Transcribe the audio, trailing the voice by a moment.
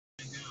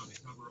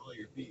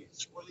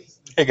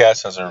Hey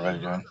guys, how's everybody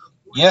doing?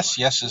 Yes,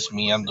 it's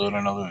me. I'm doing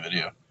another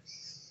video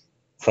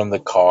from the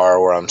car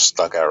where I'm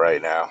stuck at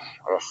right now.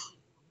 Ugh,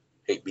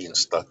 hate being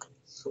stuck.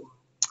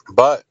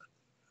 But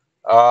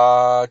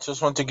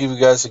just want to give you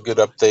guys a good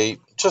update.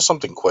 Just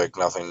something quick,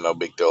 nothing, no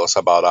big deal. It's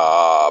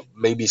about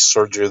maybe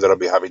surgery that I'll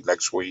be having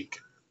next week.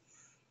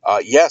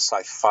 Yes,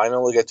 I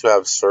finally get to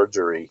have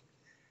surgery.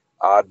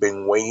 I've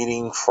been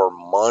waiting for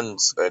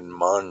months and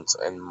months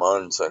and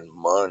months and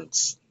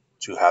months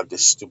to have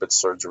this stupid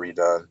surgery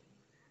done.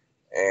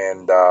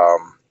 And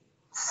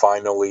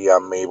finally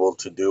I'm able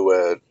to do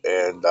it,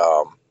 and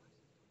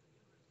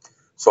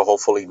so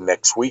hopefully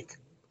next week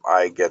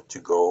I get to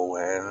go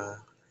and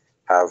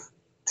have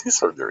two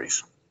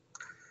surgeries.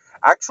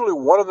 Actually,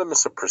 one of them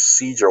is a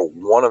procedure,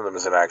 one of them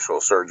is an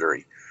actual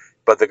surgery,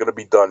 but they're going to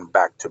be done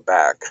back to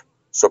back.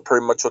 So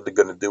pretty much what they're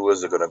going to do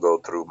is they're going to go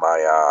through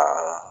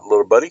my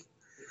little buddy,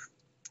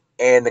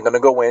 and they're going to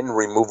go in,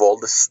 remove all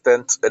the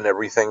stents and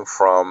everything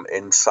from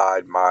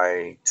inside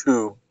my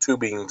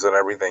tubings and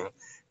everything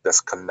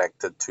that's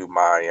connected to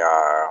my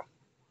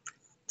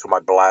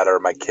bladder,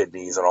 my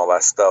kidneys, and all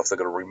that stuff. They're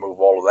going to remove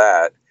all of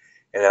that.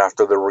 And then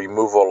after they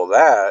remove all of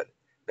that,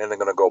 then they're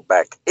going to go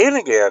back in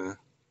again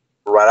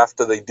right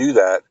after they do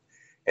that.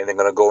 And they're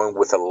going to go in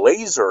with a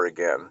laser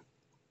again,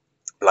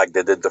 like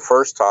they did the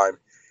first time.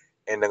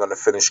 And they're going to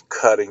finish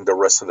cutting the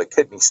rest of the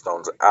kidney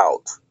stones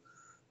out.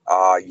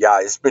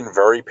 Yeah, it's been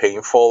very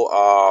painful.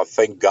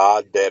 Thank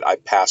God that I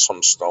passed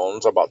some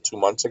stones about 2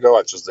 months ago.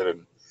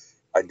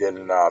 I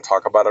didn't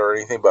talk about it or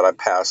anything, but I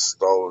passed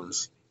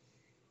stones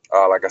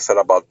like I said,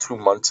 about 2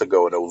 months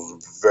ago, and it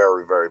was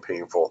very, very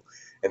painful.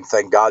 And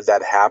thank God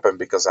that happened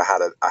because I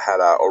had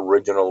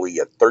originally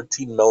a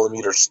 13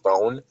 millimeter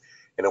stone,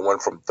 and it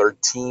went from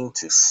 13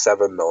 to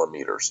 7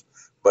 millimeters.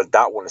 But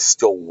that one is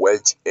still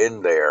wedged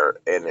in there,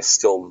 and it's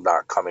still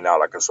not coming out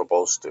like it's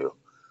supposed to.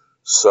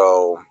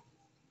 So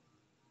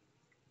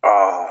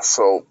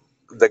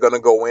they're gonna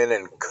go in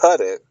and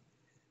cut it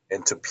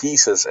into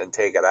pieces and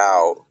take it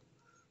out.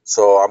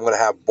 So I'm gonna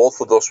have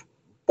both of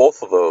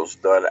those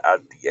done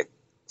at the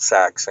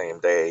exact same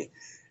day,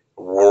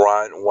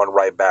 one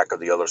right back of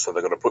the other. So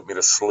they're going to put me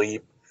to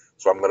sleep.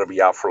 So I'm going to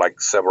be out for like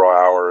several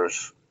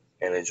hours,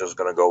 and it's just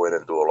going to go in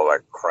and do all of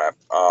that crap.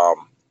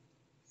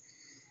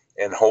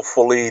 And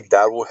hopefully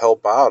that will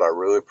help out. I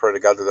really pray to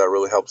God that that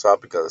really helps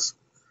out, because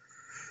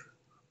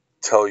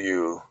tell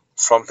you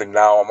something,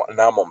 now I'm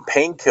on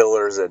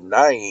painkillers at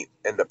night,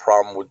 and the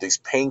problem with these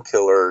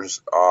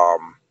painkillers,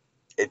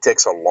 it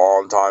takes a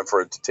long time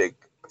for it to take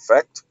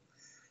effect.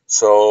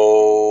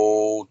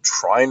 So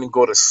trying to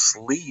go to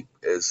sleep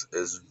is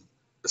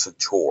a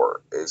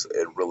chore. Is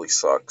It really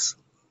sucks.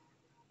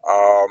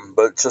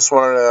 But just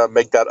wanted to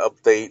make that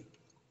update.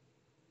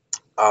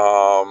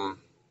 Um,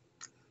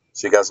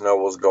 so you guys know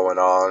what's going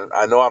on.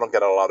 I know I don't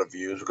get a lot of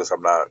views because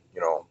I'm not,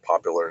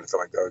 popular or anything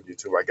like that on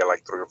YouTube. I get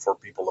like 3 or 4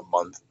 people a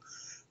month,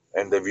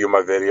 and they view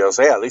my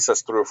videos. Hey, at least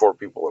that's 3 or 4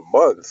 people a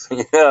month.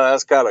 Yeah,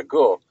 that's kind of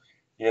cool,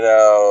 you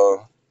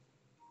know.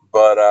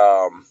 But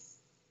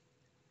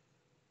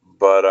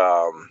but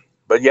um,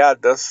 but yeah,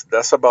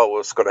 that's about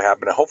what's going to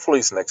happen. And hopefully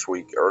it's next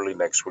week, early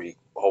next week.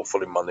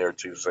 Hopefully Monday or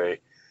Tuesday.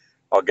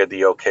 I'll get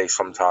the okay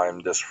sometime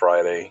this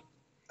Friday,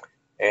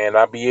 and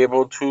I'll be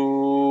able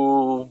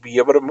to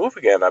move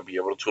again. I'll be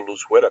able to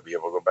lose weight. I'll be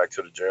able to go back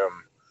to the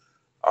gym.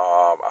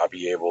 I'll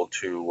be able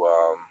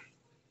to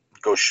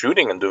go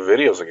shooting and do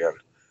videos again,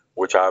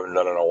 which I haven't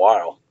done in a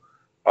while.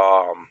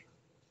 Um,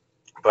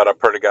 but I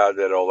pray to God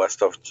that all that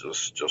stuff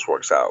just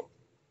works out.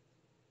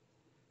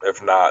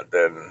 If not,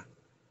 then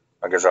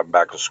I guess I'm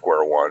back to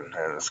square one,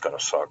 and it's gonna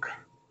suck.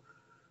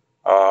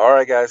 All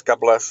right, guys. God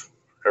bless.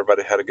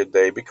 Everybody had a good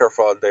day. Be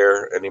careful out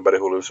there. Anybody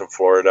who lives in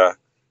Florida,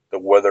 the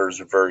weather is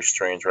very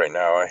strange right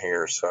now, I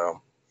hear.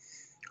 So,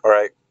 all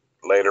right.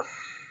 Later.